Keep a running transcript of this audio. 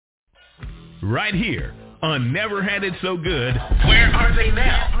right here on Never Had It So Good. Where are they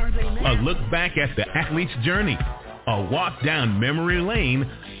now? A look back at the athlete's journey, a walk down memory lane,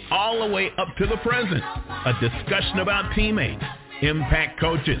 all the way up to the present, a discussion about teammates, impact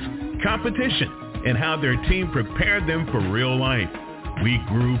coaches, competition, and how their team prepared them for real life. We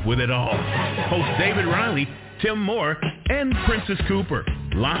groove with it all. Host David Riley, Tim Moore, and Princess Cooper,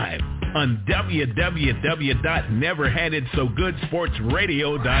 live on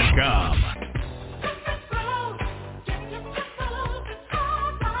www.neverhaditsogoodsportsradio.com.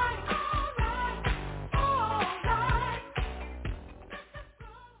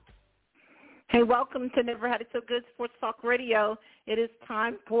 Hey, welcome to Never Had It So Good Sports Talk Radio. It is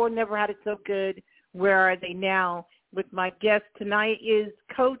time for Never Had It So Good. Where are they now? With my guest tonight is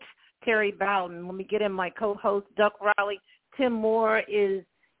Coach Terry Bowden. Let me get in my co-host, Duck Riley. Tim Moore is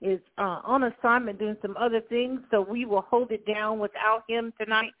on assignment doing some other things, so we will hold it down without him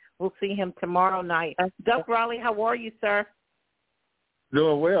tonight. We'll see him tomorrow night. Duck Riley, how are you, sir?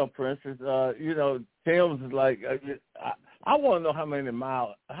 Doing well, Princess. Tim's is like I want to know how many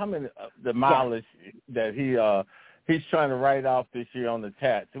the mileage that he's trying to write off this year on the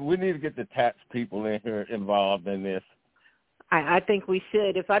tax. We need to get the tax people in here involved in this. I think we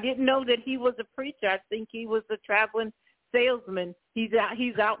should. If I didn't know that he was a preacher, I think he was a traveling salesman. He's out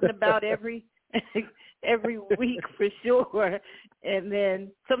and about every week for sure, and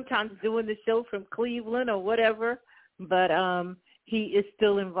then sometimes doing the show from Cleveland or whatever. But he is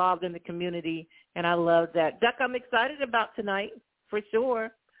still involved in the community, and I love that. Duck, I'm excited about tonight for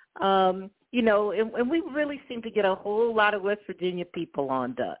sure. And we really seem to get a whole lot of West Virginia people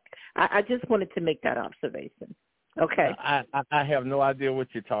on, Duck. I just wanted to make that observation. Okay. I have no idea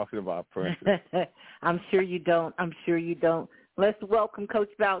what you're talking about, Princess. I'm sure you don't. Let's welcome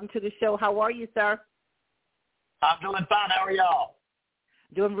Coach Bowden to the show. How are you, sir? I'm doing fine. How are y'all?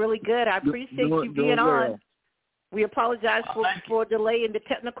 Doing really good. I appreciate you being on. We apologize for delay in the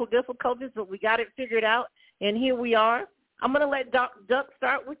technical difficulties, but we got it figured out, and here we are. I'm going to let Duck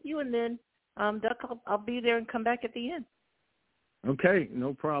start with you, and then, Duck, I'll be there and come back at the end. Okay,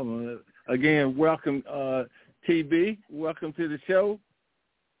 no problem. Again, welcome, TB. Welcome to the show.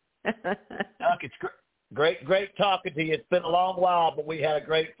 Duck, it's great talking to you. It's been a long while, but we had a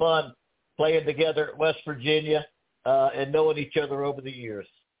great fun playing together at West Virginia and knowing each other over the years.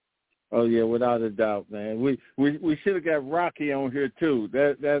 Oh yeah, without a doubt, man. We should have got Rocky on here too.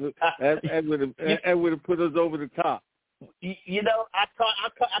 That would have put us over the top. I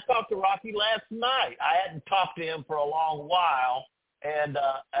talked to Rocky last night. I hadn't talked to him for a long while, and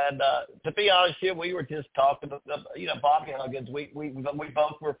to be honest with you, we were just talking. Bobby Huggins. We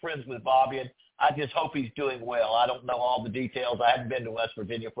both were friends with Bobby, and I just hope he's doing well. I don't know all the details. I hadn't been to West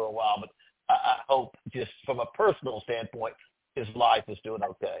Virginia for a while, but I hope, just from a personal standpoint, his life is doing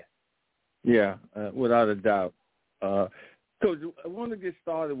okay. Yeah, without a doubt. Coach, I want to get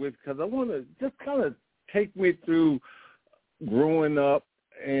started with, because I want to just kind of take me through growing up,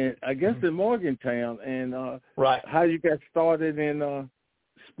 and I guess in Morgantown, and how you got started in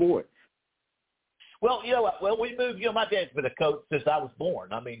sports. Well, we moved. My dad's been a coach since I was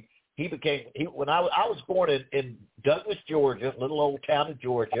born. I mean, when I was born in Douglas, Georgia, little old town of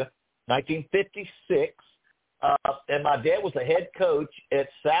Georgia, 1956. And my dad was a head coach at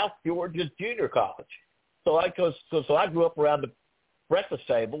South Georgia Junior College. So I grew up around the breakfast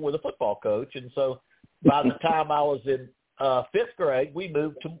table with a football coach. And so by the time I was in fifth grade, we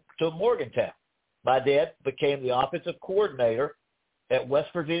moved to Morgantown. My dad became the offensive coordinator at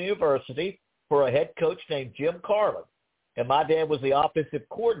West Virginia University for a head coach named Jim Carlin. And my dad was the offensive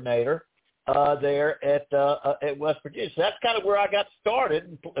coordinator there at West Virginia. So that's kind of where I got started.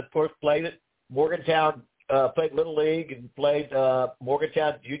 And of course, played at Morgantown. Played Little League and played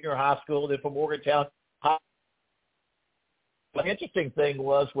Morgantown Junior High School, then for Morgantown High. The interesting thing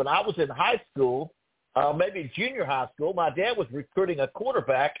was when I was in high school, maybe junior high school, my dad was recruiting a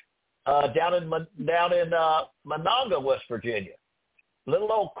quarterback down in Monongah, West Virginia.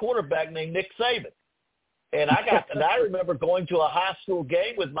 Little old quarterback named Nick Saban. And I remember going to a high school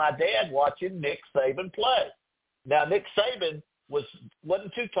game with my dad watching Nick Saban play. Now, Nick Saban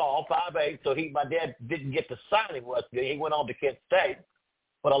wasn't too tall, 5'8", so my dad didn't get to sign him. He went on to Kent State.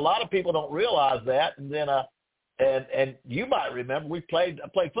 But a lot of people don't realize that. And then, and you might remember, I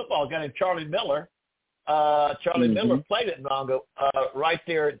played football. A guy named Charlie Miller. Miller played at Monongah right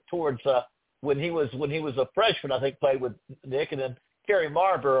there towards when he was a freshman. I think played with Nick, and then Kerry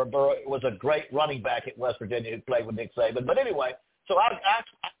Marbury was a great running back at West Virginia who played with Nick Saban. But anyway, so I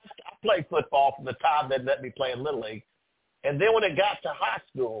played football from the time they let me play in Little League. And then when it got to high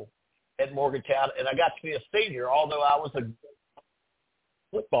school at Morgantown, and I got to be a senior, although I was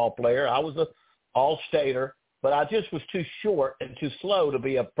football player. I was an all-stater, but I just was too short and too slow to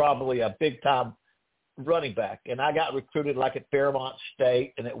be probably a big-time running back. And I got recruited like at Fairmont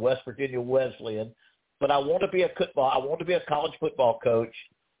State and at West Virginia Wesleyan. But I want to be a college football coach,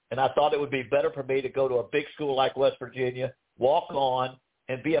 and I thought it would be better for me to go to a big school like West Virginia, walk on,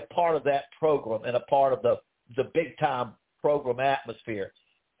 and be a part of that program and a part of the big-time program atmosphere.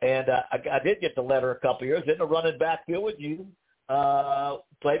 And I did get the letter a couple of years in the running backfield with you,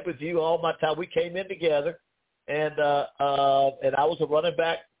 played with you all my time. We came in together, and I was a running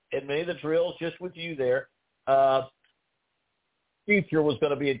back in many of the drills just with you there. Future was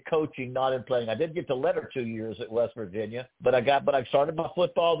going to be in coaching, not in playing. I did get the letter 2 years at West Virginia, but I started my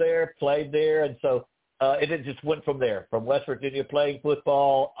football there, played there, and so it just went from there, from West Virginia playing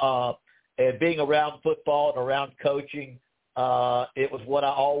football and being around football and around coaching. It was what I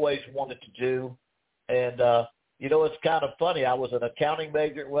always wanted to do. And, it's kind of funny. I was an accounting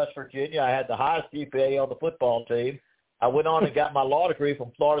major at West Virginia. I had the highest GPA on the football team. I went on and got my law degree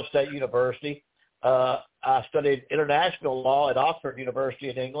from Florida State University. I studied international law at Oxford University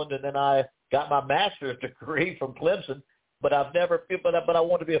in England, and then I got my master's degree from Clemson. But I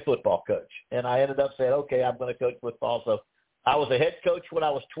wanted to be a football coach, and I ended up saying, okay, I'm going to coach football. So I was a head coach when I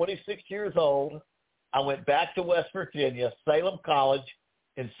was 26 years old. I went back to West Virginia. Salem College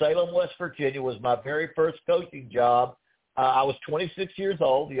in Salem, West Virginia was my very first coaching job. I was 26 years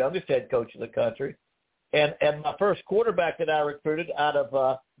old, the youngest head coach in the country. And my first quarterback that I recruited out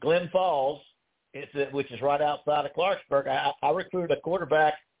of Glen Falls, which is right outside of Clarksburg, I recruited a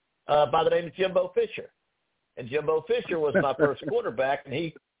quarterback by the name of Jimbo Fisher. And Jimbo Fisher was my first quarterback, and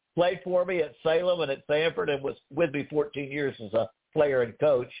he played for me at Salem and at Sanford and was with me 14 years as a player and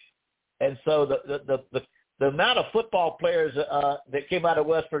coach. And so the amount of football players that came out of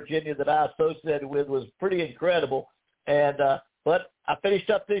West Virginia that I associated with was pretty incredible. And but I finished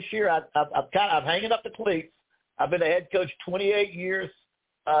up this year. I'm hanging up the cleats. I've been a head coach 28 years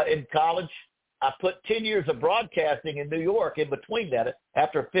in college. I put 10 years of broadcasting in New York in between that.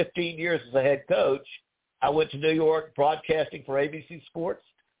 After 15 years as a head coach, I went to New York broadcasting for ABC Sports.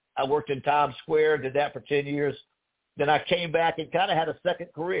 I worked in Times Square, did that for 10 years. Then I came back and kind of had a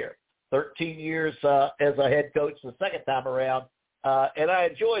second career, 13 years as a head coach the second time around. And I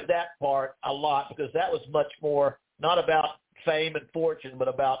enjoyed that part a lot because that was much more not about fame and fortune, but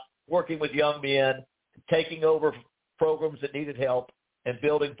about working with young men, taking over programs that needed help, and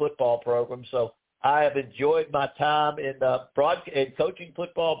building football programs. So I have enjoyed my time in coaching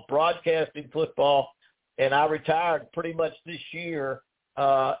football, broadcasting football, and I retired pretty much this year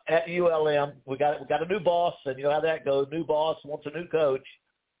at ULM. We got a new boss, and you know how that goes. New boss wants a new coach,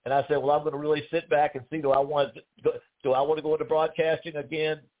 and I said, well, I'm going to really sit back and see, do I want to go into broadcasting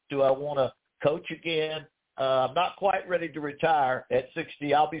again? Do I want to coach again? I'm not quite ready to retire at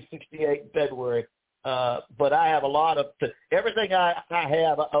 60. I'll be 68 in February. But I have a lot of everything I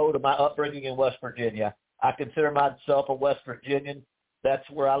have I owe to my upbringing in West Virginia. I consider myself a West Virginian. That's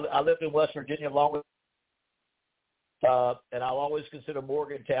where I lived in West Virginia long and I'll always consider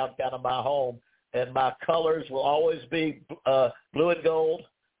Morgantown kind of my home. And my colors will always be blue and gold,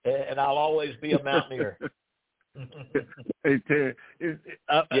 and I'll always be a Mountaineer. Hey, Terry,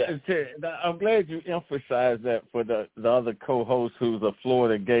 I'm glad you emphasized that for the other co-host who's a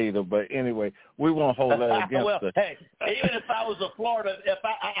Florida Gator. But anyway, we won't hold that against well, us. Hey, even if I was a Florida, if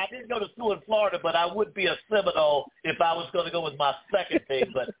I didn't go to school in Florida, but I would be a Seminole if I was going to go with my second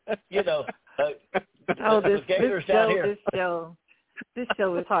team. But this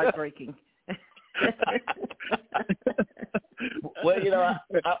show is heartbreaking. Well,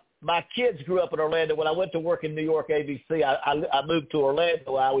 my kids grew up in Orlando. When I went to work in New York ABC, I moved to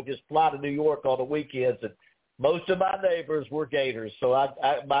Orlando. I would just fly to New York on the weekends, and most of my neighbors were Gators. So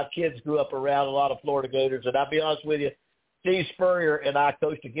my kids grew up around a lot of Florida Gators. And I'll be honest with you, Steve Spurrier and I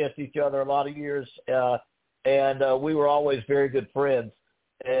coached against each other a lot of years, and we were always very good friends.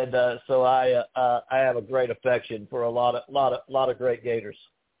 And so I have a great affection for a lot of great Gators.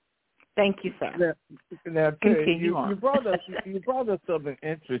 Thank you, sir. Now Terry, you brought us something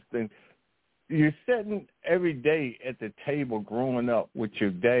interesting. You're sitting every day at the table growing up with your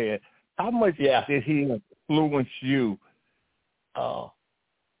dad. How much did he influence you? Oh,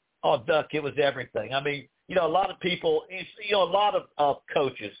 Duck, it was everything. I mean, a lot of people, a lot of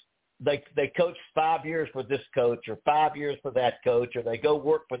coaches, they coach 5 years for this coach or 5 years for that coach, or they go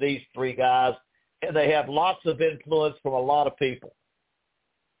work for these three guys, and they have lots of influence from a lot of people.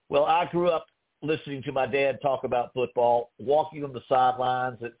 Well, I grew up listening to my dad talk about football, walking on the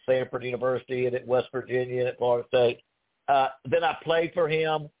sidelines at Sanford University and at West Virginia and at Florida State. Then I played for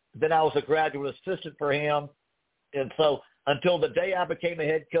him. Then I was a graduate assistant for him. And so until the day I became a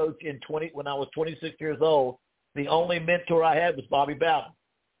head coach when I was 26 years old. The only mentor I had was Bobby Bowden.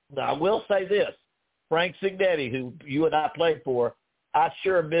 Now, I will say this. Frank Signetti, who you and I played for, I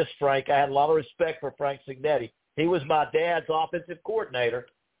sure miss Frank. I had a lot of respect for Frank Signetti. He was my dad's offensive coordinator.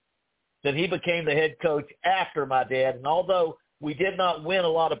 Then he became the head coach after my dad. And although we did not win a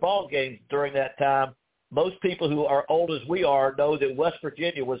lot of ball games during that time, most people who are old as we are know that West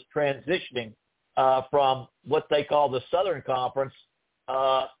Virginia was transitioning from what they call the Southern Conference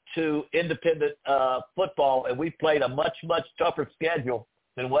to independent football, and we played a much, much tougher schedule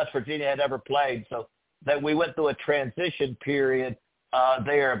than West Virginia had ever played. So that we went through a transition period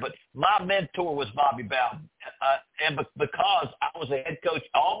there. But my mentor was Bobby Bowden. And because I was a head coach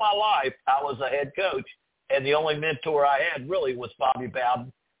all my life, I was a head coach, and the only mentor I had really was Bobby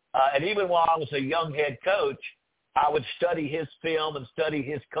Bowden. And even while I was a young head coach, I would study his film and study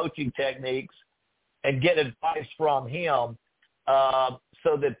his coaching techniques and get advice from him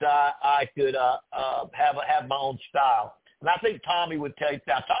so that I could have my own style. And I think Tommy would tell you.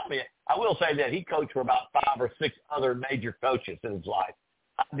 Now, Tommy, I will say that he coached for about 5 or 6 other major coaches in his life.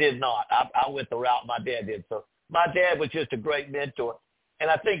 I did not. I went the route my dad did. So my dad was just a great mentor. And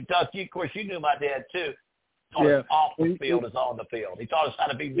I think, Duck, of course, you knew my dad, too. He taught us off the field as on the field. He taught us how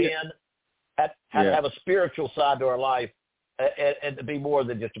to be men, how to have a spiritual side to our life, and to be more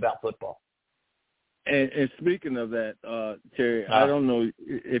than just about football. And speaking of that, Terry, I don't know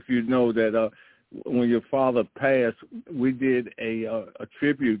if you know that when your father passed, we did a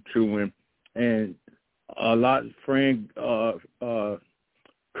tribute to him, and a lot of Frank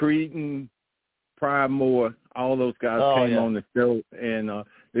Creedon, Prymore, all those guys came on the show, and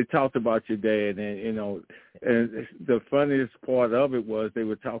they talked about your dad, and and the funniest part of it was they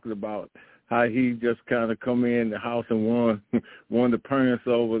were talking about how he just kind of come in the house and won the parents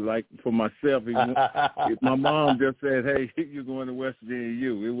over. Like for myself, my mom just said, "Hey, you're going to West Virginia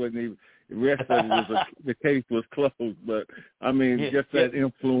U." It wasn't even. The rest of it was the case was closed, but I mean, just that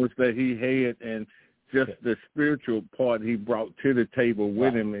influence that he had, and just the spiritual part he brought to the table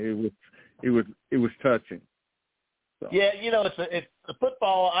with him. It was touching. So. Yeah, it's the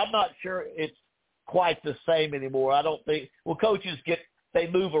football. I'm not sure it's quite the same anymore. I don't think. Well, coaches they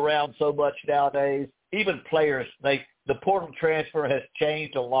move around so much nowadays. Even players, the portal transfer has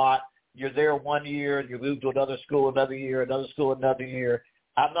changed a lot. You're there 1 year, you move to another school another year, another school another year.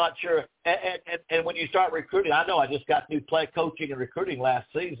 I'm not sure. And when you start recruiting, I know I just got through coaching and recruiting last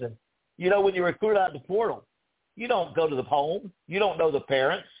season. When you recruit out of the portal, you don't go to the home. You don't know the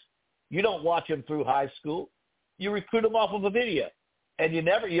parents. You don't watch them through high school. You recruit them off of a video, and you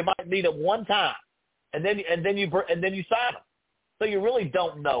might meet them one time, and then you sign them. So you really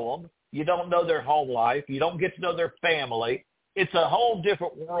don't know them. You don't know their home life. You don't get to know their family. It's a whole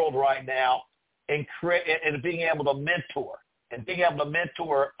different world right now, and being able to mentor. And being able to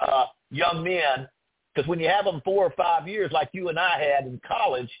mentor young men, because when you have them 4 or 5 years like you and I had in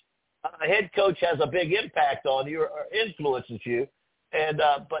college, a head coach has a big impact on you or influences you. And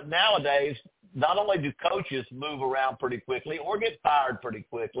but nowadays, not only do coaches move around pretty quickly or get fired pretty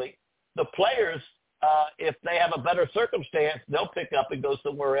quickly, the players, if they have a better circumstance, they'll pick up and go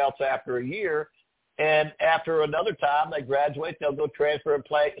somewhere else after a year. And after another time they graduate, they'll go transfer and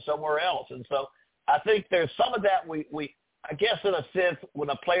play somewhere else. And so I think there's some of that I guess in a sense, when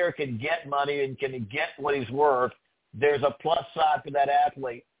a player can get money and can get what he's worth, there's a plus side for that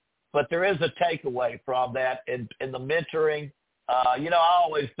athlete. But there is a takeaway from that in the mentoring. I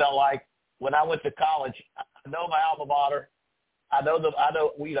always felt like when I went to college, I know my alma mater. I know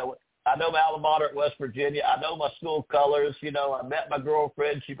my alma mater at West Virginia. I know my school colors. I met my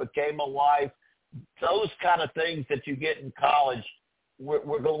girlfriend. She became my wife. Those kind of things that you get in college.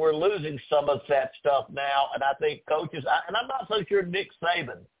 We're losing some of that stuff now, and I think coaches, and I'm not so sure Nick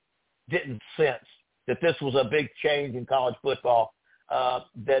Saban didn't sense that this was a big change in college football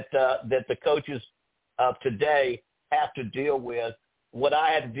that the coaches of today have to deal with what I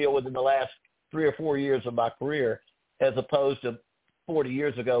had to deal with in the last 3 or 4 years of my career, as opposed to 40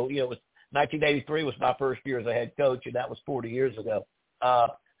 years ago. It was 1983 was my first year as a head coach, and that was 40 years ago.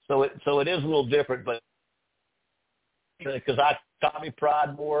 So it is a little different, but because Tommy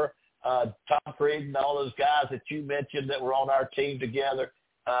Pridemore, Tom Creed, and all those guys that you mentioned that were on our team together,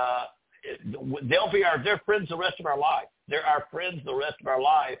 they're friends the rest of our life. They're our friends the rest of our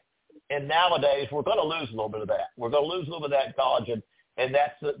life. And nowadays, we're going to lose a little bit of that. We're going to lose a little bit of that in college, and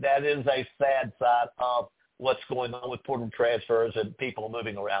that is a sad side of what's going on with portal transfers and people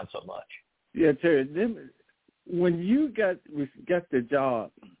moving around so much. Yeah, Terry, when you got the job,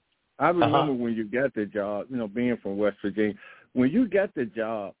 I remember when you got the job, being from West Virginia, when you got the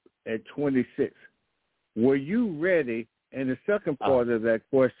job at 26, were you ready And the second part of that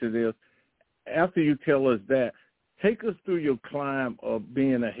question is, after you tell us that, take us through your climb of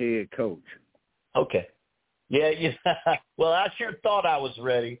being a head coach. Okay. Yeah. Well, I sure thought I was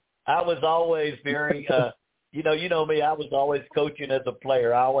ready. I was always very, you know me, I was always coaching as a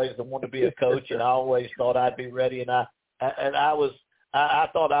player. I always wanted to be a coach, and I always thought I'd be ready. And I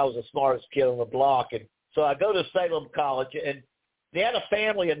thought I was the smartest kid on the block. And so I go to Salem College, and they had a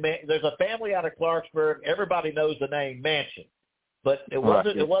family, there's a family out of Clarksburg. Everybody knows the name Manchin. But it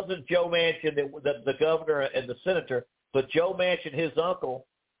wasn't Joe Manchin, the governor and the senator, but Joe Manchin, his uncle,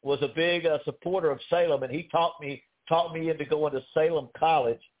 was a big supporter of Salem, and he taught me into going to Salem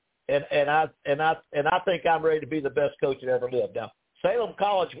College, and I think I'm ready to be the best coach that ever lived. Now, Salem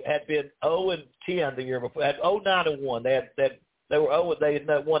College had been 0-10 the year before, had 9-1. They were they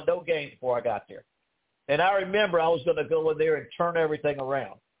had won no games before I got there, and I remember I was going to go in there and turn everything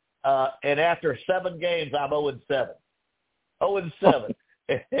around. And after 7 games, I'm 0-7. 0-7.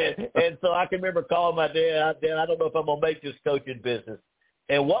 And so I can remember calling my dad. Dad, I don't know if I'm going to make this coaching business.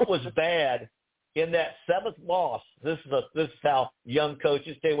 And what was bad in that 7th loss, this is how young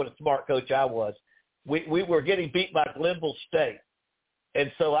coaches, tell you what a smart coach I was. We were getting beat by Glenville State.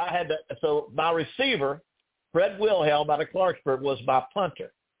 And so so my receiver, Fred Wilhelm out of Clarksburg, was my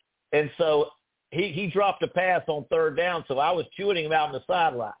punter. And so he dropped a pass on 3rd down, so I was chewing him out on the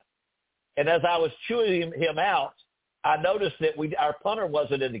sideline. And as I was chewing him out, I noticed that our punter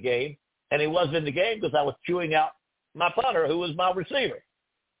wasn't in the game, and he wasn't in the game because I was chewing out my punter, who was my receiver.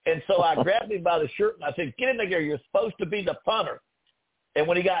 And so I grabbed him by the shirt, and I said, get in there. You're supposed to be the punter. And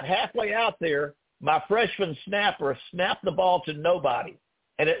when he got halfway out there, my freshman snapper snapped the ball to nobody,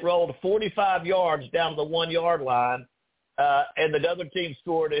 and it rolled 45 yards down the 1-yard line, and the other team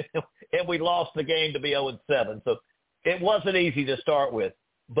scored, and we lost the game to be 0-7. So it wasn't easy to start with.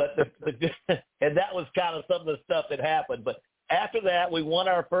 But and that was kind of some of the stuff that happened. But after that, we won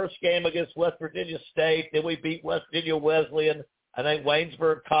our first game against West Virginia State. Then we beat West Virginia Wesleyan, I think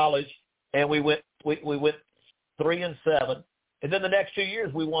Waynesburg College, and we went 3-7. And then the next 2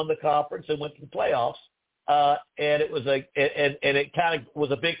 years, we won the conference and went to the playoffs. And it was it kind of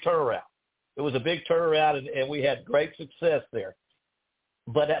was a big turnaround. It was a big turnaround, and we had great success there.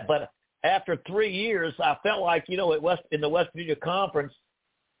 But after 3 years, I felt like in the West Virginia Conference,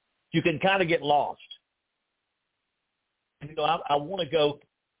 you can kind of get lost. I want to go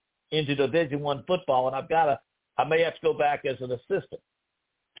into Division I football, and I may have to go back as an assistant.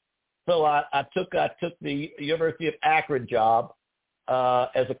 So I took the University of Akron job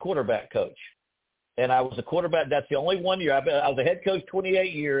as a quarterback coach, and I was a quarterback. That's the only 1 year. I was a head coach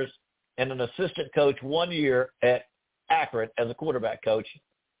 28 years and an assistant coach 1 year at Akron as a quarterback coach,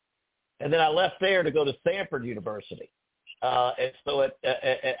 and then I left there to go to Stanford University. And so at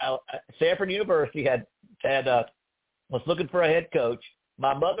Stanford University was looking for a head coach.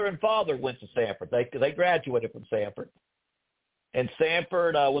 My mother and father went to Stanford. They graduated from Stanford. And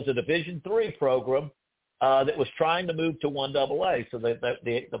Stanford was a Division III program that was trying to move to 1AA. So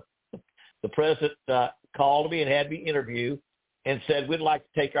the president called me and had me interview and said, we'd like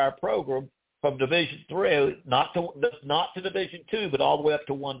to take our program from Division III, not to Division II, but all the way up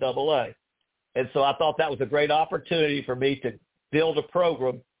to 1AA. And so I thought that was a great opportunity for me to build a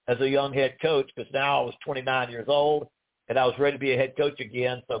program as a young head coach, because now I was 29 years old and I was ready to be a head coach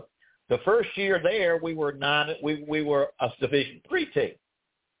again. So the first year there, we were a Division III team.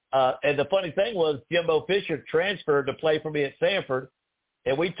 And the funny thing was Jimbo Fisher transferred to play for me at Stanford,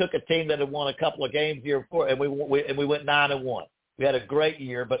 and we took a team that had won a couple of games the year before, and we went 9-1. We had a great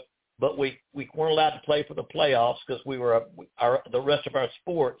year, but we weren't allowed to play for the playoffs because the rest of our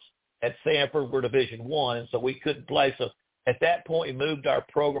sports at Stanford were Division I, and so we couldn't play. So at that point, we moved our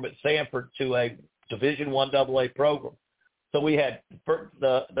program at Stanford to a Division I AA program. So we had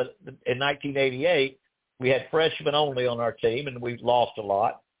in 1988, we had freshmen only on our team, and we lost a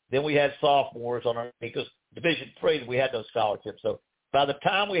lot. Then we had sophomores on our team because Division III, we had no scholarships. So by the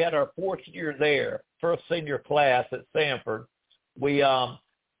time we had our 4th year there, first senior class at Stanford, we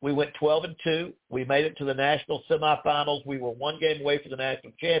went 12-2. We made it to the national semifinals. We were 1 game away from the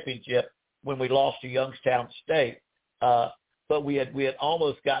national championship when we lost to Youngstown State. But we had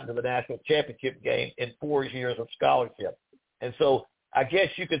almost gotten to the national championship game in 4 years of scholarship. And so I guess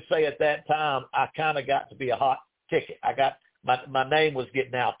you could say at that time I kind of got to be a hot ticket. My name was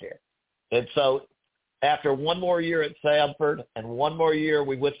getting out there. And so after 1 more year at Stanford and 1 more year,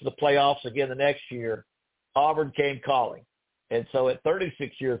 we went to the playoffs again the next year. Auburn came calling. And so at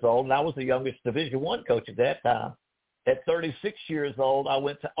 36 years old, and I was the youngest Division I coach at that time, at 36 years old, I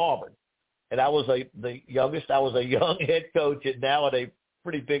went to Auburn. And I was the youngest. I was a young head coach now at a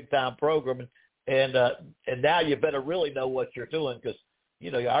pretty big-time program. And And now you better really know what you're doing because,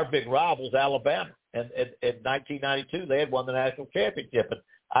 you know, our big rival's Alabama. And in 1992, they had won the national championship. And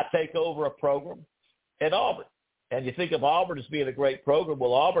I take over a program at Auburn. And you think of Auburn as being a great program.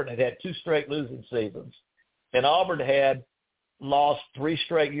 Well, Auburn had 2 straight losing seasons. And Auburn had lost 3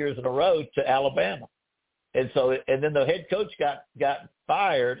 straight years in a row to Alabama. And so, and then the head coach got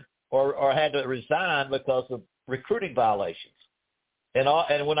fired or had to resign because of recruiting violations.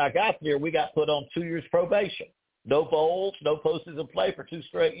 And when I got there, we got put on 2 years probation. No bowls, no postseason play for 2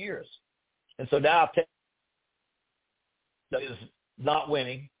 straight years. And so now is not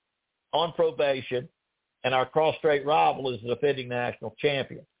winning, on probation, and our cross-state rival is the defending national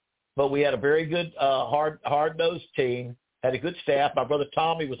champion. But we had a very good, hard-nosed team, had a good staff. My brother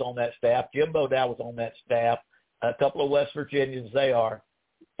Tommy was on that staff. Jim Bowden was on that staff. A couple of West Virginians, they are.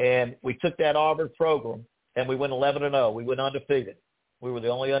 And we took that Auburn program, and we went 11-0. We went undefeated. We were the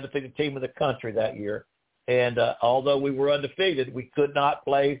only undefeated team in the country that year. And although we were undefeated, we could not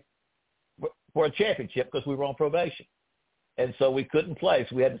play for a championship because we were on probation. And so we couldn't play.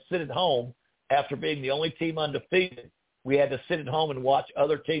 So we had to sit at home. After being the only team undefeated, we had to sit at home and watch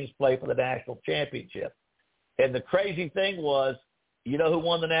other teams play for the national championship. And the crazy thing was, you know who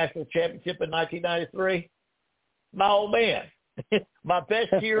won the national championship in 1993? My old man. My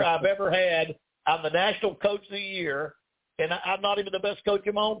best year I've ever had. I'm the national coach of the year, and I'm not even the best coach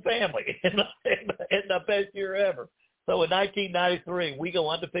in my own family in the best year ever. So in 1993, we go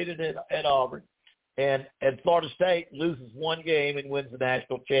undefeated at Auburn, and Florida State loses 1 game and wins the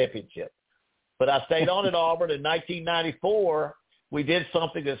national championship. But I stayed on at Auburn. In 1994, we did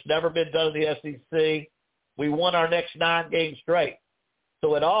something that's never been done in the SEC. We won our next 9 games straight.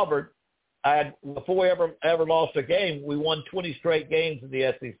 So at Auburn, before we ever lost a game, we won 20 straight games in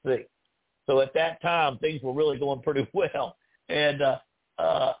the SEC. So at that time, things were really going pretty well. And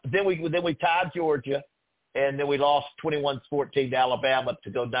then we tied Georgia, and then we lost 21-14 to Alabama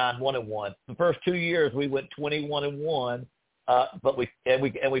to go 9-1-1. The first 2 years, we went 21-1. But we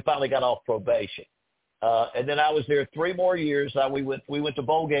finally got off probation, and then I was there 3 more years. We went to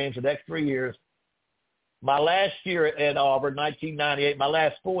bowl games the next 3 years. My last year at Auburn, 1998, my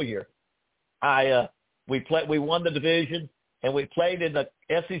last full year, we won the division and we played in the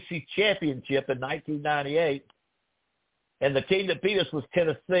SEC championship in 1998. And the team that beat us was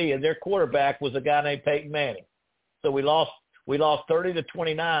Tennessee, and their quarterback was a guy named Peyton Manning. So we lost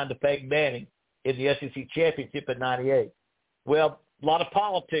 30-29 to Peyton Manning in the SEC championship in '98. Well, a lot of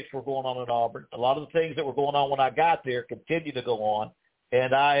politics were going on at Auburn. A lot of the things that were going on when I got there continue to go on.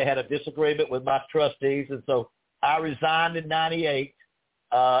 And I had a disagreement with my trustees, and so I resigned in 98.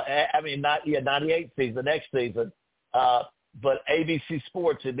 98 season, the next season. But ABC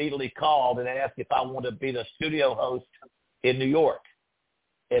Sports immediately called and asked if I wanted to be the studio host in New York.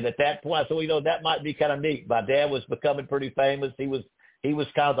 And at that point, I said, well, that might be kind of neat. My dad was becoming pretty famous. He was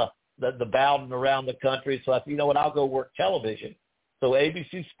kind of the Bowden around the country. So I said, you know what, I'll go work television. So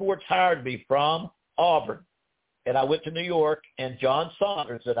ABC Sports hired me from Auburn. And I went to New York, and John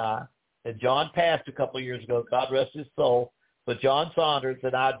Saunders and John passed a couple of years ago, God rest his soul, but John Saunders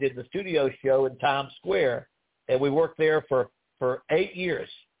and I did the studio show in Times Square, and we worked there for 8 years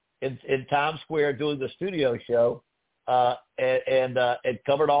in Times Square doing the studio show, and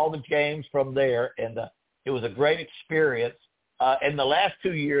covered all the games from there, and it was a great experience. In the last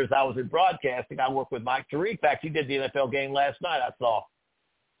 2 years I was in broadcasting, I worked with Mike Tariq. In fact, he did the NFL game last night, I saw.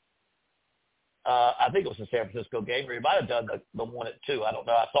 I think it was the San Francisco game, or he might have done the one at 2. I don't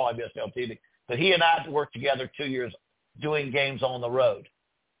know. I saw him yesterday on TV. But he and I worked together 2 years doing games on the road.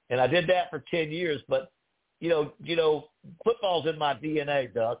 And I did that for 10 years. But, you know, football's in my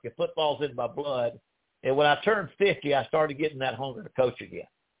DNA, Duck. And football's in my blood. And when I turned 50, I started getting that hunger to coach again.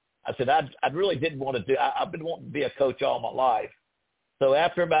 I said, I really didn't want to do – I've been wanting to be a coach all my life. So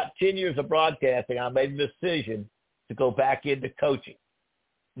after about 10 years of broadcasting, I made a decision to go back into coaching.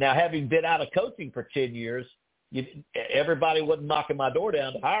 Now, having been out of coaching for 10 years, everybody wasn't knocking my door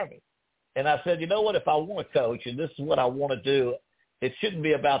down to hire me. And I said, you know what, if I want to coach and this is what I want to do, it shouldn't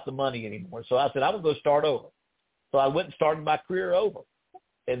be about the money anymore. So I said, I'm going to go start over. So I went and started my career over.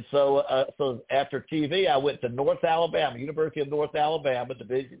 And so after TV, I went to North Alabama, University of North Alabama,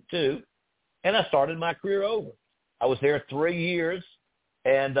 Division II, and I started my career over. I was there 3 years,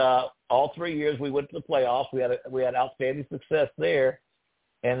 and all 3 years we went to the playoffs. We had outstanding success there.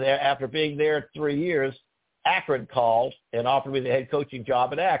 And there, after being there 3 years, Akron called and offered me the head coaching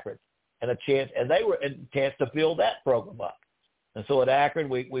job at Akron, and a chance to build that program up. And so at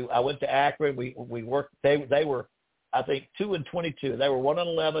Akron, I went to Akron. We worked. They were, I think, 2-22. They were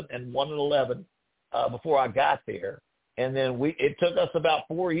 1-11 and 1-11 before I got there. And then it took us about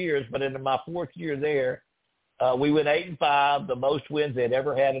 4 years, but in my fourth year there, we went 8-5, the most wins they'd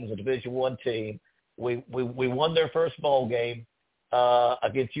ever had as a Division I team. We won their first bowl game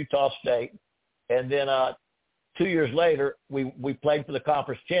against Utah State, and then 2 years later, we played for the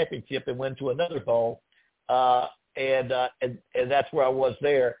conference championship and went to another bowl, and that's where I was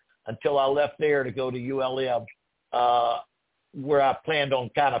there until I left there to go to ULM, where I planned on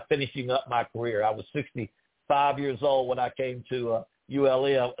kind of finishing up my career. I was 65 years old when I came to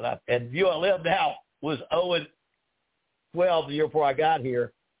ULM, and ULM now was 0-12 the year before I got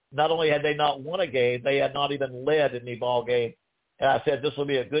here. Not only had they not won a game, they had not even led any ball game. And I said, this will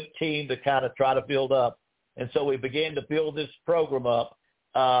be a good team to kind of try to build up. And so we began to build this program up,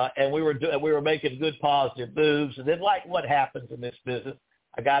 and we were making good positive moves. And then, like what happens in this business,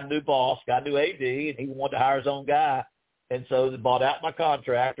 I got a new boss, got a new AD, and he wanted to hire his own guy. And so they bought out my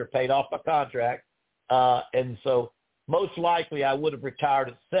contract or paid off my contract. And so most likely I would have retired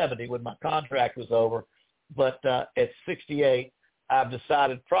at 70 when my contract was over. But at 68, I've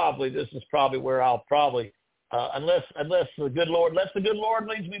decided this is probably where I'll probably, unless the good Lord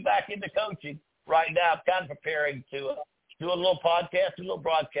leads me back into coaching. Right now, I'm kind of preparing to do a little podcast, a little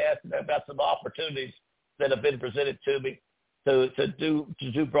broadcast, and I've got some opportunities that have been presented to me to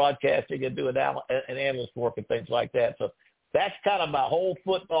do broadcasting and do an analyst work and things like that. So that's kind of my whole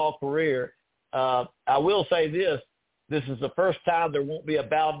football career. I will say this is the first time there won't be a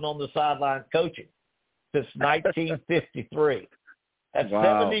Bowden on the sideline coaching since 1953. That's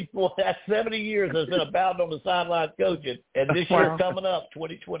wow. 70 years there's been a Bowden on the sideline coaching, and this year coming up,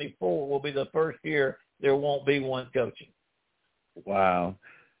 2024, will be the first year there won't be one coaching. Wow.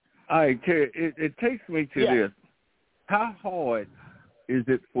 All right, Terry, it takes me to this. How hard is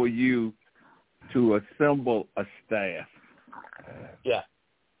it for you to assemble a staff? Yeah.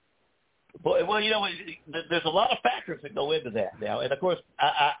 Well, there's a lot of factors that go into that now, and of course,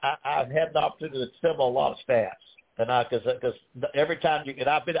 I've had the opportunity to assemble a lot of staffs, and because every time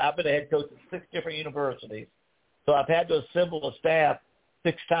I've been a head coach at 6 different universities, so I've had to assemble a staff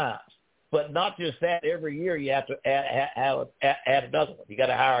 6 times. But not just that, every year you have to add another one. You got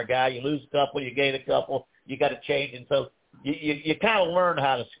to hire a guy, you lose a couple, you gain a couple, you got to change, and so you kind of learn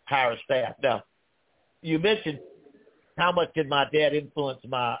how to hire a staff. Now, you mentioned how much did my dad influence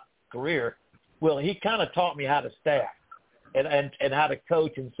my career? Well, he kind of taught me how to staff and how to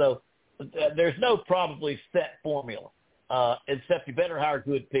coach, and so there's no probably set formula, except you better hire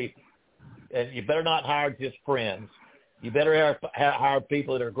good people, and you better not hire just friends. You better hire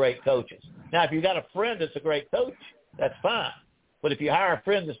people that are great coaches. Now, if you got a friend that's a great coach, that's fine. But if you hire a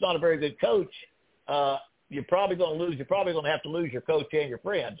friend that's not a very good coach, you're probably going to lose. You're probably going to have to lose your coach and your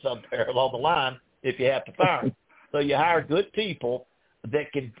friend somewhere along the line if you have to fire them. So you hire good people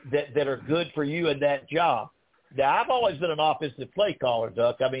that are good for you in that job. Now, I've always been an offensive play caller,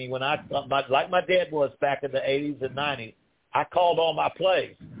 Duck. I mean, when like my dad was back in the 80s and 90s, I called all my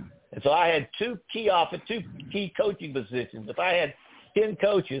plays. And so I had two key coaching positions. If I had 10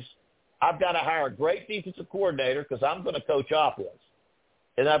 coaches, I've got to hire a great defensive coordinator because I'm going to coach offense.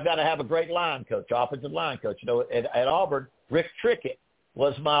 And I've got to have a great line coach, offensive line coach. You know, at Auburn, Rick Trickett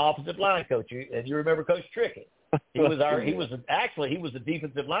was my offensive line coach. And you remember Coach Trickett. He was the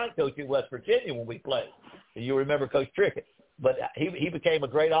defensive line coach in West Virginia when we played. And you remember Coach Trickett. But he became a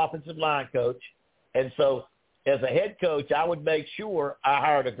great offensive line coach. And so as a head coach, I would make sure I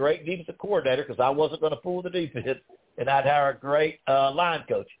hired a great defensive coordinator because I wasn't going to fool the defense, and I'd hire a great line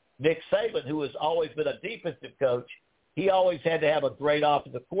coach. Nick Saban, who has always been a defensive coach, he always had to have a great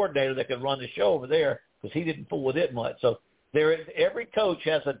offensive coordinator that could run the show over there because he didn't fool with it much. So every coach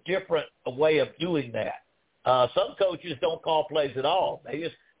has a different way of doing that. Some coaches don't call plays at all.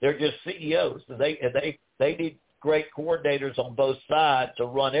 They're just CEOs. So they need great coordinators on both sides to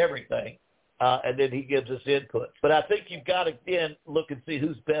run everything. And then he gives us input. But I think you've got to, again, look and see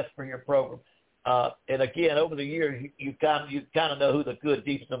who's best for your program. And, again, over the years, you kind of know who the good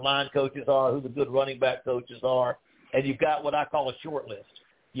defensive line coaches are, who the good running back coaches are, and you've got what I call a short list.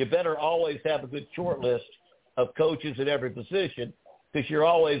 You better always have a good short list of coaches at every position because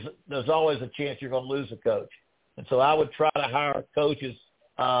there's always a chance you're going to lose a coach. And so I would try to hire coaches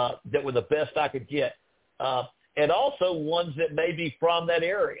that were the best I could get, and also ones that may be from that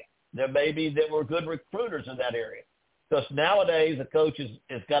area. There may be that were good recruiters in that area. Because nowadays a coach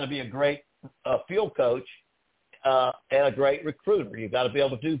has got to be a great field coach and a great recruiter. You've got to be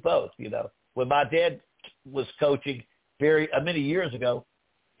able to do both, you know. When my dad was coaching many years ago,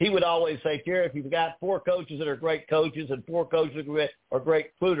 he would always say, Jerry, if you've got 4 coaches that are great coaches and 4 coaches that are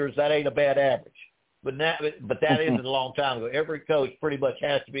great recruiters, that ain't a bad average. But that isn't a long time ago. Every coach pretty much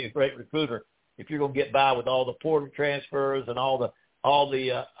has to be a great recruiter if you're going to get by with all the portal transfers and all the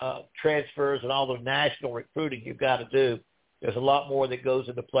transfers and all the national recruiting you've got to do. There's a lot more that goes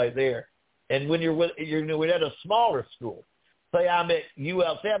into play there. And when you're at a smaller school, say I'm at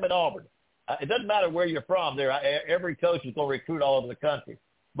say I'm at Auburn. It doesn't matter where you're from. Every coach is going to recruit all over the country.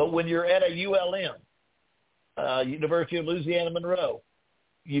 But when you're at a ULM, University of Louisiana Monroe,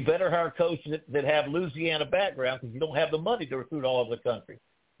 you better hire coaches that have Louisiana background because you don't have the money to recruit all over the country.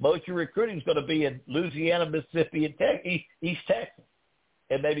 Most of your recruiting is going to be in Louisiana, Mississippi, and East Texas,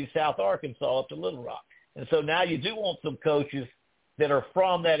 and maybe South Arkansas up to Little Rock. And so now you do want some coaches that are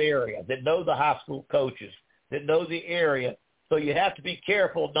from that area, that know the high school coaches, that know the area. So you have to be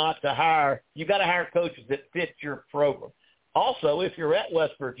careful not to hire. You've got to hire coaches that fit your program. Also, if you're at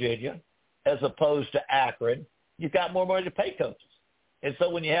West Virginia as opposed to Akron, you've got more money to pay coaches. And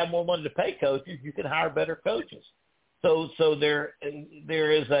so when you have more money to pay coaches, you can hire better coaches. So there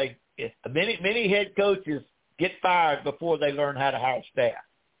is many head coaches get fired before they learn how to hire staff,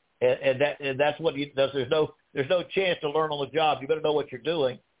 and that's what you does. There's no chance to learn on the job. You better know what you're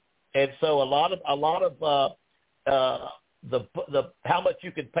doing, and so a lot of the how much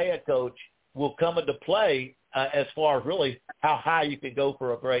you can pay a coach will come into play as far as really how high you can go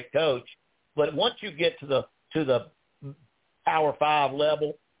for a great coach. But once you get to the Power 5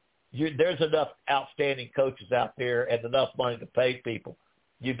 level, there's enough outstanding coaches out there and enough money to pay people.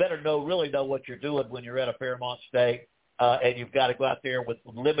 You better really know what you're doing when you're at a Fairmont State, and you've got to go out there with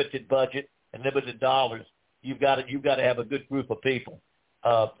limited budget and limited dollars. You've got to have a good group of people.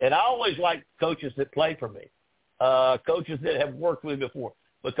 And I always like coaches that play for me, coaches that have worked with me before,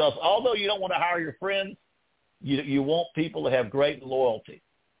 because although you don't want to hire your friends, you want people to have great loyalty.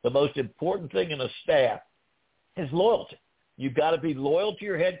 The most important thing in a staff is loyalty. You've got to be loyal to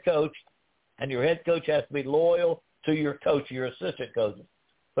your head coach, and your head coach has to be loyal to your coach, your assistant coaches,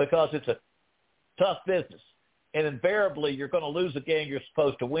 because it's a tough business. And invariably, you're going to lose a game you're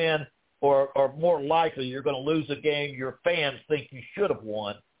supposed to win, or more likely, you're going to lose a game your fans think you should have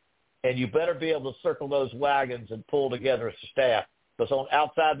won, and you better be able to circle those wagons and pull together as a staff. Because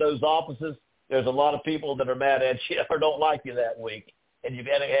outside those offices, there's a lot of people that are mad at you or don't like you that week, and you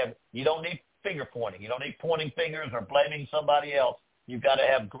don't need finger pointing. You don't need pointing fingers or blaming somebody else. You've got to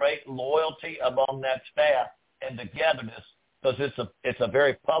have great loyalty among that staff and togetherness, because it's a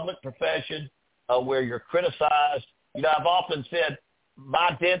very public profession where you're criticized. I've often said,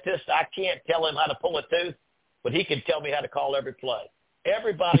 my dentist, I can't tell him how to pull a tooth, but he can tell me how to call every play.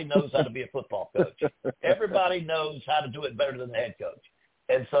 Everybody knows how to be a football coach. Everybody knows how to do it better than the head coach.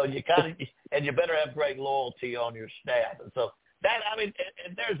 And so you better have great loyalty on your staff. And so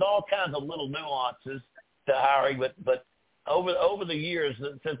and there's all kinds of little nuances to hiring, but over the years,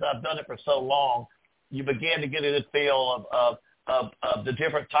 since I've done it for so long, you begin to get a good feel of the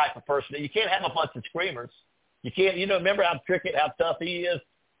different type of person. You can't have a bunch of screamers. You can't, remember how tough he is?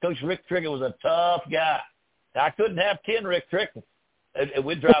 Coach Rick Trickett was a tough guy. I couldn't have 10 Rick Tricketts. It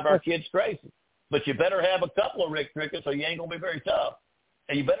would drive our kids crazy. But you better have a couple of Rick Tricketts, or you ain't going to be very tough.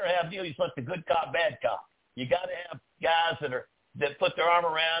 And you better have, you're supposed to good cop, bad cop. You got to have guys that put their arm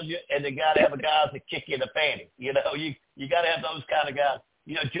around you, and they got to have guys that kick you in the fanny. You got to have those kind of guys.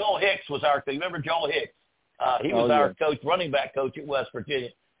 Joel Hicks was our coach. Remember Joel Hicks? He was our coach, running back coach at West Virginia,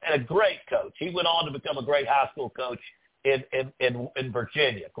 and a great coach. He went on to become a great high school coach in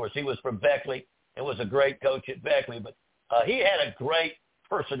Virginia. Of course, he was from Beckley and was a great coach at Beckley, but he had a great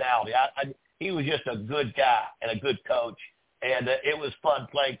personality. He was just a good guy and a good coach, and it was fun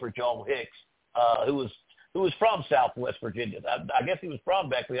playing for Joel Hicks, who was from Southwest Virginia. I guess he was from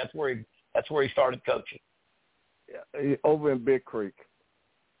Beckley. That's where he started coaching. Yeah, over in Big Creek.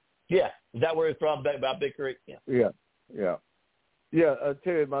 Yeah, is that where he's from? About Big Creek? Yeah.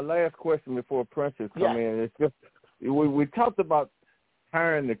 Terry, my last question before Princess come in is just we talked about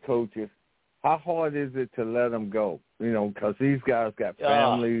hiring the coaches. How hard is it to let them go? Because these guys got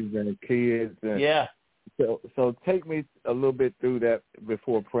families and kids. And So take me a little bit through that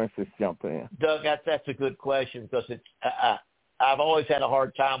before Princess jump in. Doug, that's a good question, because I've always had a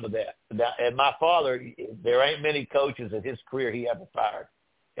hard time with that. And my father, there ain't many coaches in his career he ever fired.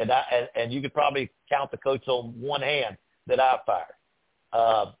 And you could probably count the coaches on one hand that I've fired.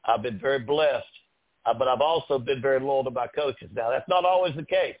 I've been very blessed, but I've also been very loyal to my coaches. Now, that's not always the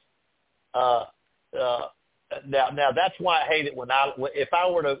case. Now that's why I hate it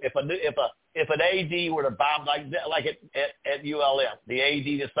if an AD were to bomb like at ULM, the AD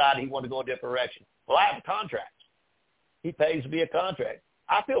decided he wanted to go a different direction. Well, I have a contract. He pays me a contract.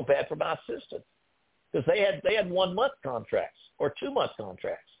 I feel bad for my assistants, because they had 1 month contracts or 2 month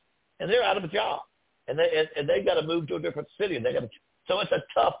contracts, and they're out of a job, and they've got to move to a different city. So it's a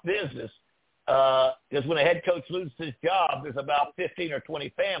tough business Because when a head coach loses his job, there's about 15 or 20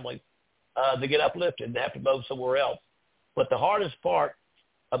 families that get uplifted and have to go somewhere else. But the hardest part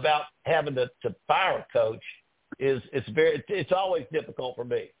about having to fire a coach is it's always difficult for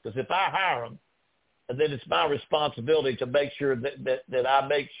me, because if I hire him, then it's my responsibility to make sure that I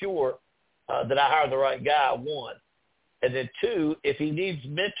make sure that I hire the right guy, one. And then two, if he needs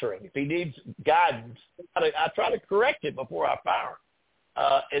mentoring, if he needs guidance, I try to correct it before I fire him.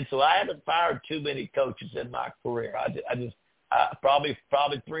 And so I haven't fired too many coaches in my career. I just probably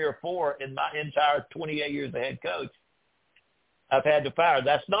 3 or 4 in my entire 28 years as head coach I've had to fire.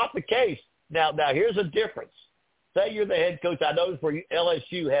 That's not the case. Now here's a difference. Say you're the head coach. I noticed where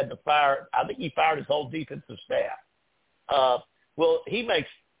LSU had to fire. I think he fired his whole defensive staff. Well, he makes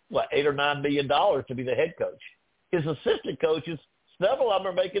 $8 or $9 million to be the head coach. His assistant coaches, several of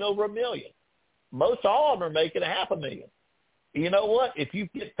them are making over $1 million. Most all of them are making $500,000. You know what? If you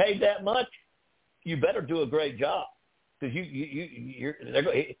get paid that much, you better do a great job, because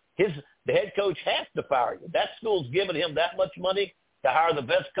the head coach has to fire you. That school's giving him that much money to hire the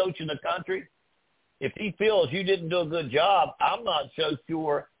best coach in the country. If he feels you didn't do a good job, I'm not so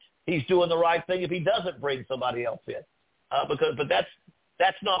sure he's doing the right thing if he doesn't bring somebody else in. But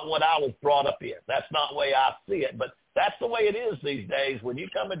that's not what I was brought up in. That's not the way I see it. But that's the way it is these days when you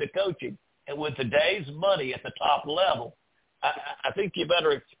come into coaching. And with today's money at the top level, I think you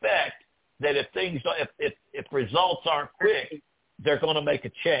better expect that if things don't, if results aren't quick, they're going to make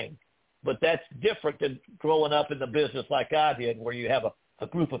a change. But that's different than growing up in the business like I did, where you have a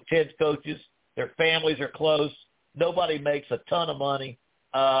group of 10 coaches. Their families are close. Nobody makes a ton of money.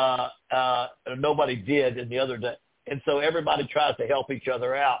 Nobody did in the other day. And so everybody tries to help each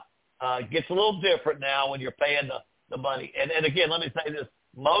other out. It gets a little different now when you're paying the money. And again, let me say this.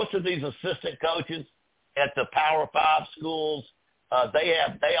 Most of these assistant coaches at the Power 5 schools,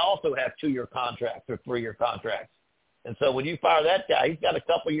 they also have 2-year contracts or 3-year contracts. And so when you fire that guy, he's got a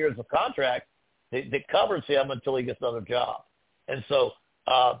couple years of contract that covers him until he gets another job. And so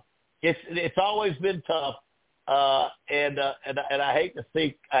it's always been tough. And I hate to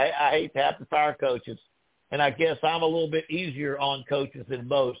see, I hate to have to fire coaches. And I guess I'm a little bit easier on coaches than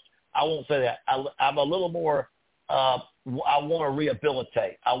most. I won't say that. I'm a little more, I want to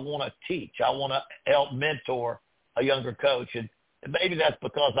rehabilitate. I want to teach. I want to help mentor a younger coach. And maybe that's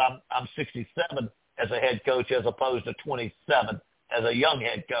because I'm 67 as a head coach as opposed to 27 as a young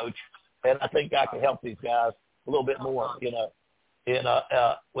head coach. And I think I can help these guys a little bit more,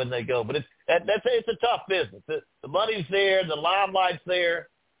 when they go. But it's a tough business. The money's there. The limelight's there.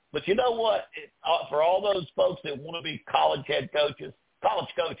 But you know what? For all those folks that want to be college coaches,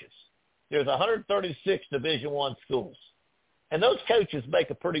 there's 136 Division I schools. And those coaches make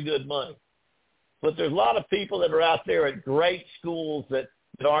a pretty good money. But there's a lot of people that are out there at great schools that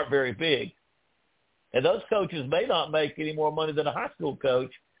aren't very big. And those coaches may not make any more money than a high school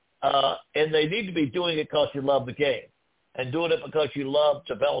coach. And they need to be doing it because you love the game and doing it because you love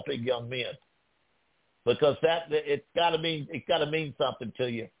developing young men. Because it's got to mean something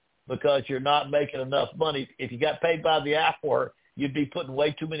to you. Because you're not making enough money. If you got paid by the hour, you'd be putting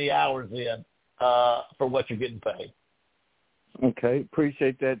way too many hours in for what you're getting paid. Okay,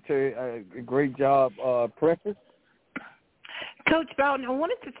 appreciate that, Terry. Great job, preface. Coach Bowden, I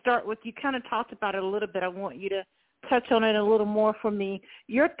wanted to start with, you kind of talked about it a little bit. I want you to touch on it a little more for me.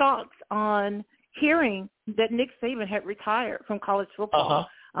 Your thoughts on hearing that Nick Saban had retired from college football.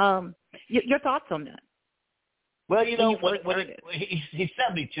 Your thoughts on that? Well, he's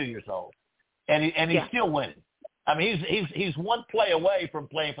 72 years old, and he's still winning. I mean, he's one play away from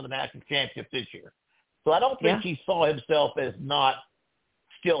playing for the national championship this year. So I don't think he saw himself as not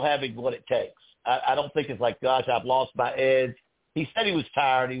still having what it takes. I don't think it's like, gosh, I've lost my edge. He said he was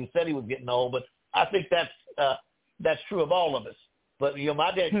tired. He said he was getting old, but I think that's true of all of us. But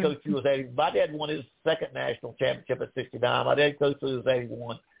my dad coached who was 80. My dad won his second national championship at 69. My dad coached who was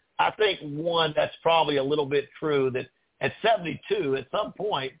 81. I think, that's probably a little bit true that at 72, at some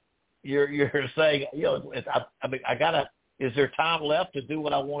point, you're saying, is there time left to do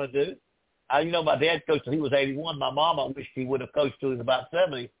what I want to do? My dad coached till he was 81. My mom, I wish he would have coached till he was about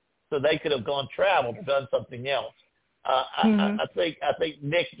 70, so they could have gone traveled or done something else. I think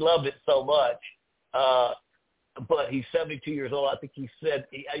Nick loved it so much, but he's 72 years old. I think he said,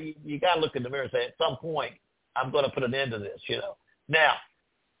 you got to look in the mirror and say, at some point, I'm going to put an end to this, Now,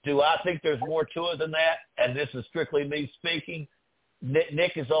 do I think there's more to it than that? And this is strictly me speaking.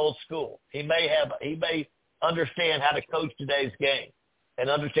 Nick is old school. He may understand how to coach today's game and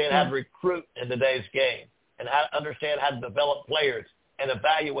understand how to recruit in today's game and understand how to develop players and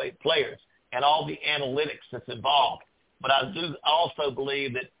evaluate players and all the analytics that's involved. But I do also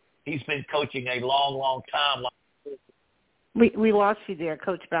believe that he's been coaching a long, long time. We lost you there,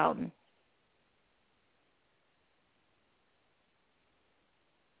 Coach Bowden.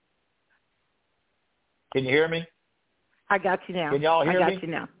 Can you hear me? I got you now. Can y'all hear me? I got you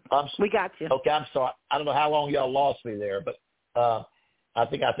now. We got you. Okay, I'm sorry. I don't know how long y'all lost me there, but I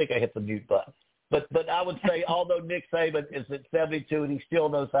think I hit the mute button. But I would say, although Nick Saban is at 72 and he still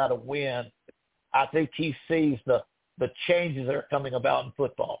knows how to win, I think he sees the changes that are coming about in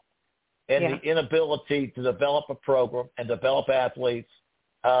football and the inability to develop a program and develop athletes.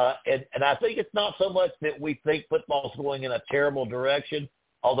 And I think it's not so much that we think football is going in a terrible direction,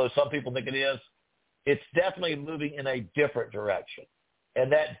 although some people think it is. It's definitely moving in a different direction.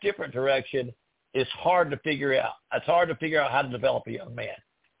 And that different direction is hard to figure out. It's hard to figure out how to develop a young man.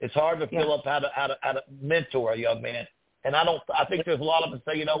 It's hard to fill up how to mentor a young man. And I think there's a lot of them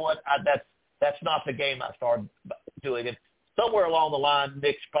say, you know what, that's not the game I started doing. And somewhere along the line,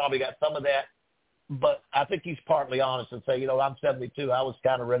 Nick's probably got some of that. But I think he's partly honest and say, you know, I'm 72. I was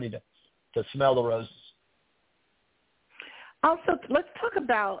kind of ready to smell the roses. Also, let's talk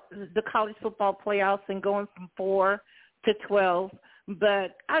about the college football playoffs and going from 4 to 12.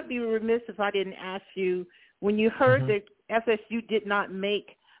 But I'd be remiss if I didn't ask you, when you heard that FSU did not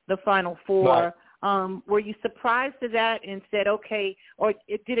make the Final Four, were you surprised at that and said, okay, or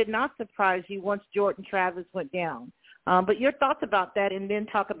did it not surprise you once Jordan Travis went down? But your thoughts about that, and then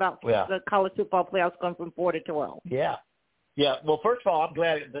talk about the college football playoffs going from 4 to 12. Yeah. Well, first of all, I'm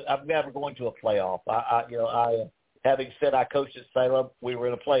glad we're going to a playoff. Having said I coached at Salem, we were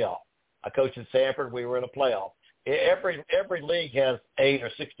in a playoff. I coached at Sanford, we were in a playoff. Every league has 8 or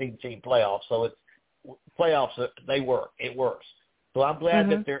 16 team playoffs, so it's playoffs. They work. It works. So I'm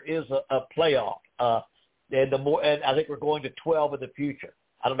glad that there is a playoff. And I think we're going to 12 in the future.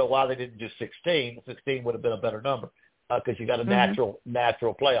 I don't know why they didn't do 16. 16 would have been a better number because you got a natural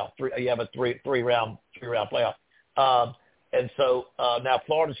playoff. You have a three round playoff. And so now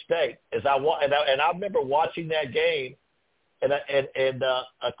Florida State, and I remember watching that game, and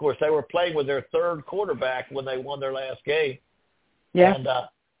of course they were playing with their third quarterback when they won their last game. Yeah. And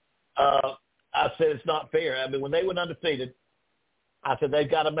I said it's not fair. I mean, when they went undefeated, I said they've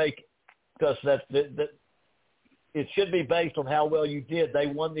got to make it because it should be based on how well you did. They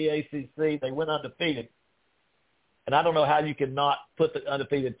won the ACC. They went undefeated. And I don't know how you can not put the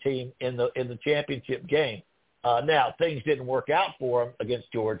undefeated team in the championship game. Now things didn't work out for them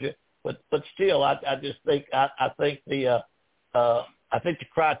against Georgia, but still, I just think I think the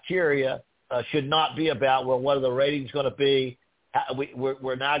criteria should not be about what are the ratings going to be.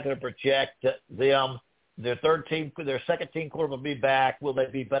 We're not going to project them. Their second team quarter will be back. Will they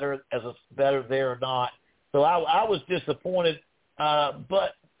be better there or not? So I was disappointed,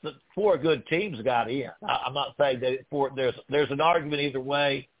 but the 4 good teams got in. I'm not saying that there's an argument either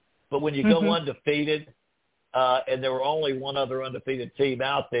way, but when you go undefeated, and there were only one other undefeated team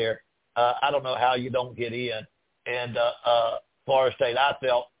out there, I don't know how you don't get in. And Florida State, I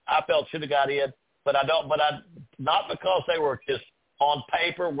felt should have got in, but I don't. But not because they were just on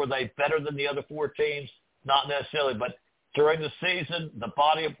paper were they better than the other 4 teams, not necessarily. But during the season, the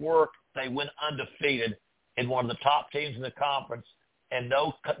body of work, they went undefeated in one of the top teams in the conference, and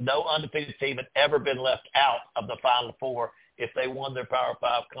no undefeated team had ever been left out of the Final Four if they won their Power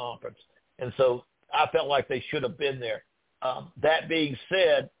 5 conference. And so I felt like they should have been there. That being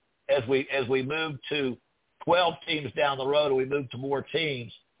said, as we move to 12 teams down the road, or we move to more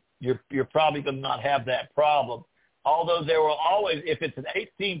teams, you're probably going to not have that problem. Although there will always, if it's an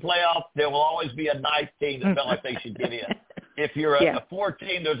 8-team playoff, there will always be a 9th team that felt like they should get in. If you're a 4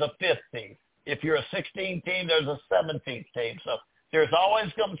 team, there's a 5th team. If you're a 16 team, there's a 17th team. So there's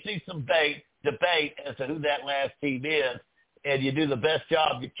always going to be some debate as to who that last team is, and you do the best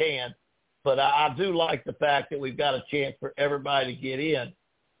job you can. But I do like the fact that we've got a chance for everybody to get in.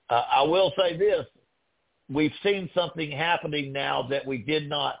 I will say this. We've seen something happening now that we did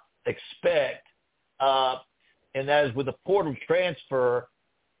not expect, and that is with the portal transfer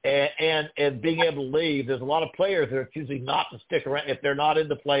and being able to leave. There's a lot of players that are choosing not to stick around if they're not in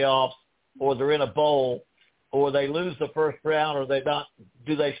the playoffs or they're in a bowl or they lose the first round or they not.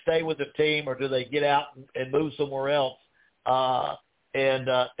 Do they stay with the team or do they get out and move somewhere else? And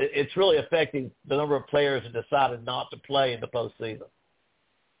it's really affecting the number of players that decided not to play in the postseason.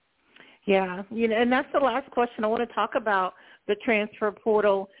 Yeah, and that's the last question I want to talk about, the transfer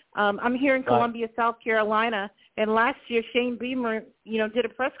portal. I'm here in Columbia, South Carolina, and last year Shane Beamer, did a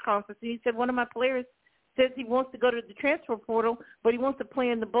press conference, and he said one of my players says he wants to go to the transfer portal, but he wants to play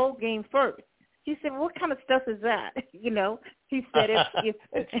in the bowl game first. He said, what kind of stuff is that? He said,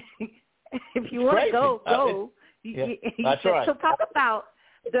 if you want to go. That's right. So talk about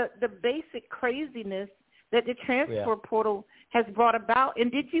the basic craziness that the transfer portal has brought about?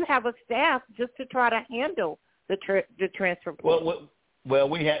 And did you have a staff just to try to handle the transfer portal? Well,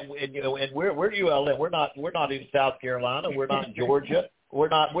 we had, and we're ULM. We're not in South Carolina. We're not in Georgia. We're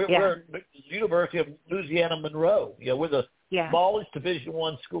University of Louisiana Monroe. We're the smallest Division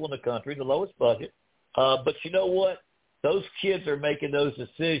I school in the country, the lowest budget. But you know what? Those kids are making those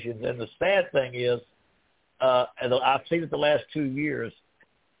decisions, and the sad thing is, and I've seen it the last 2 years.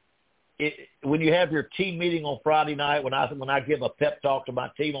 When you have your team meeting on Friday night, when I give a pep talk to my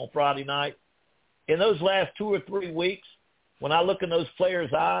team on Friday night, in those last 2 or 3 weeks, when I look in those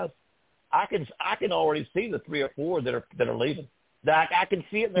players' eyes, I can already see the 3 or 4 that are leaving. I can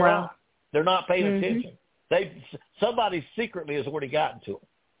see it in their eyes. They're not paying attention. Somebody secretly has already gotten to them.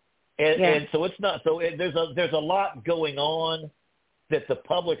 And so it's not so. There's a lot going on that the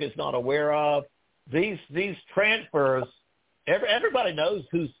public is not aware of. These transfers, everybody knows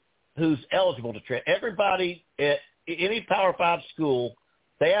who's eligible to transfer. Everybody at any Power 5 school,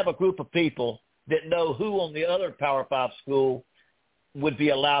 they have a group of people that know who on the other Power 5 school would be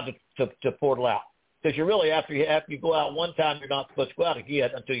allowed to portal out. Because you're really after you go out one time, you're not supposed to go out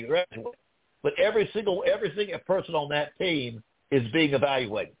again until you graduate. But every single person on that team is being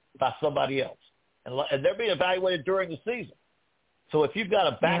evaluated by somebody else, and they're being evaluated during the season. So if you've got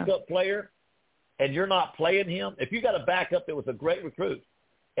a backup player and you're not playing him, if you got a backup that was a great recruit,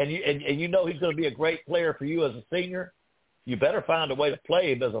 and you know he's going to be a great player for you as a senior, you better find a way to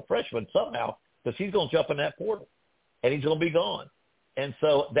play him as a freshman somehow, because he's going to jump in that portal and he's going to be gone. And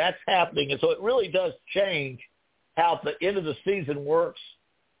so that's happening. And so it really does change how the end of the season works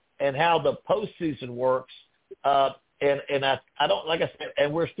and how the postseason works. And I don't, like I said,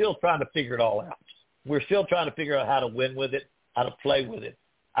 and we're still trying to figure it all out. We're still trying to figure out how to win with it, how to play with it.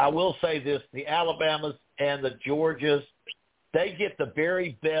 I will say this, the Alabamas and the Georgias, they get the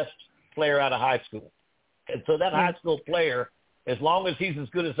very best player out of high school. And so that high school player, as long as he's as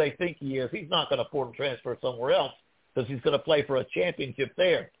good as they think he is, he's not going to portal transfer somewhere else because he's going to play for a championship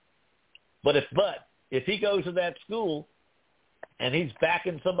there. But if he goes to that school and he's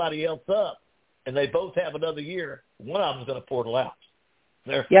backing somebody else up and they both have another year, one of them is going to portal out.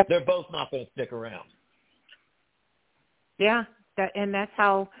 They're both not going to stick around. Yeah, that's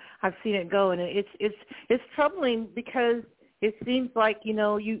how I've seen it go, and it's troubling because it seems like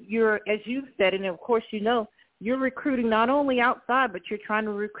you're as you said, and of course you're recruiting not only outside, but you're trying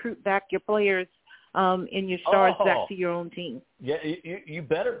to recruit back your players and your stars back to your own team. Yeah, you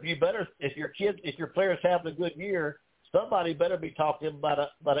better if your players having a good year, somebody better be talking about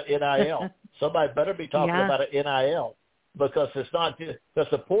an NIL. Somebody better be talking about an NIL, because it's not just because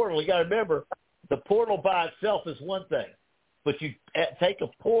the portal. You got to remember, the portal by itself is one thing, but you take a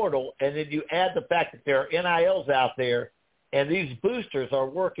portal and then you add the fact that there are NILs out there, and these boosters are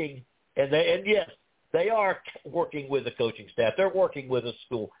working, and yes, they are working with the coaching staff. They're working with the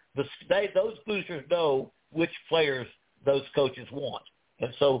school. Those boosters know which players those coaches want,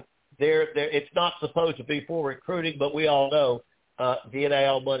 and so it's not supposed to be for recruiting, but we all know the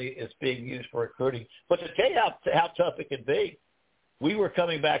NIL money is being used for recruiting. But to tell you how tough it can be, we were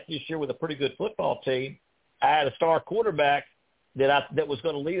coming back this year with a pretty good football team. I had a star quarterback that was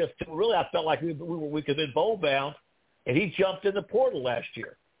going to lead us to. Really, I felt like we could have been bowl bound, and he jumped in the portal last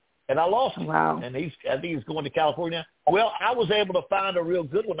year, and I lost him. Wow! And I think he's going to California. Well, I was able to find a real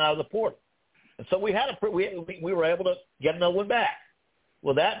good one out of the portal, and so we were able to get another one back.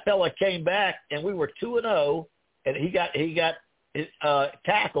 Well, that fella came back, and we were 2-0, and he got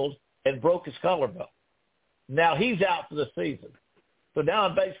tackled and broke his collarbone. Now he's out for the season. So now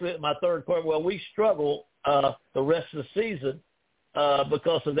I'm basically at my third quarter. Well, we struggle the rest of the season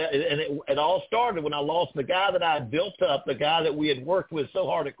because of that. And it all started when I lost the guy that I had built up, the guy that we had worked with so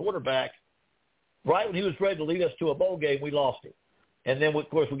hard at quarterback. Right when he was ready to lead us to a bowl game, we lost him. And then, of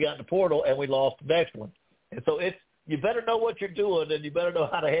course, we got in the portal, and we lost the next one. And so you better know what you're doing, and you better know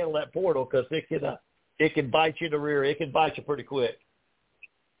how to handle that portal, because it can bite you in the rear. It can bite you pretty quick.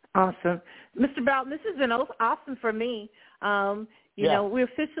 Awesome. Mr. Bowden, this has been awesome for me. You know, we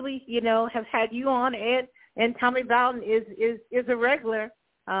officially, have had you on, and Tommy Bowden is a regular,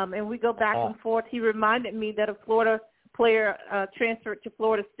 and we go back and forth. He reminded me that a Florida player transferred to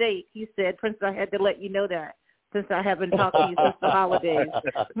Florida State. He said, Prince, I had to let you know that, since I haven't talked to you since the holidays.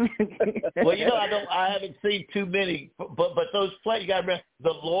 Well, I haven't seen too many, but those players, you got to remember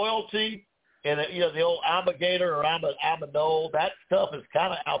the loyalty and the old I'm a Gator or I'm a Knoll. That stuff is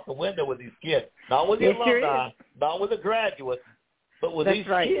kind of out the window with these kids. Not with the alumni, not with the graduates, but with these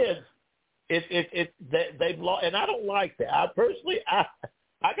kids. They've lost, and I don't like that. I personally, I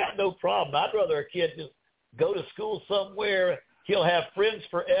got no problem. I'd rather a kid just go to school somewhere He'll have friends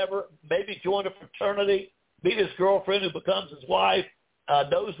forever, maybe join a fraternity, meet his girlfriend who becomes his wife,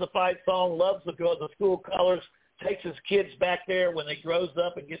 knows the fight song, loves the school colors, takes his kids back there when he grows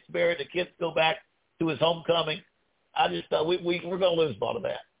up and gets married. The kids go back to his homecoming. I just we're going to lose a lot of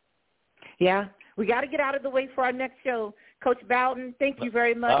that. Yeah, we got to get out of the way for our next show. Coach Bowden, thank you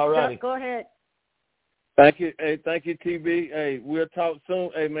very much. All right. Go ahead. Thank you. Hey, thank you, TB. Hey, we'll talk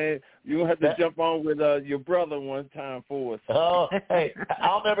soon. Hey, man, you'll have to jump on with your brother one time for us. Oh, hey,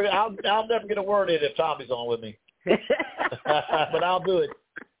 I'll never get a word in if Tommy's on with me. But I'll do it.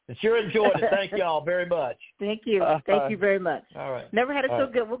 Sure enjoyed it. Thank you all very much. Thank you. Thank you very much. All right. Never had it so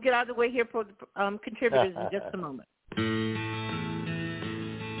good. We'll get out of the way here for the contributors in just a moment.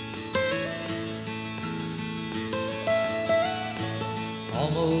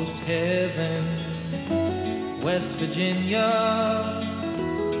 Almost heaven, West Virginia,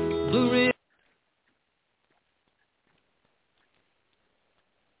 Blue Ridge.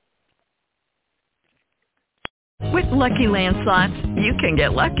 With Lucky Land Slots, you can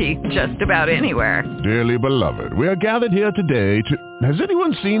get lucky just about anywhere. Dearly beloved, we are gathered here today to... Has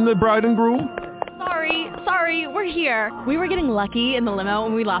anyone seen the bride and groom? Sorry, we're here. We were getting lucky in the limo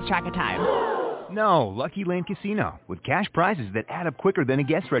and we lost track of time. No, Lucky Land Casino, with cash prizes that add up quicker than a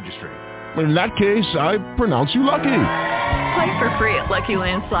guest registry. In that case, I pronounce you lucky. Play for free at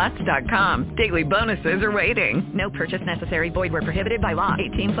LuckyLandSlots.com. Daily bonuses are waiting. No purchase necessary. Void where prohibited by law.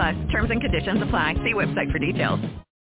 18+. Terms and conditions apply. See website for details.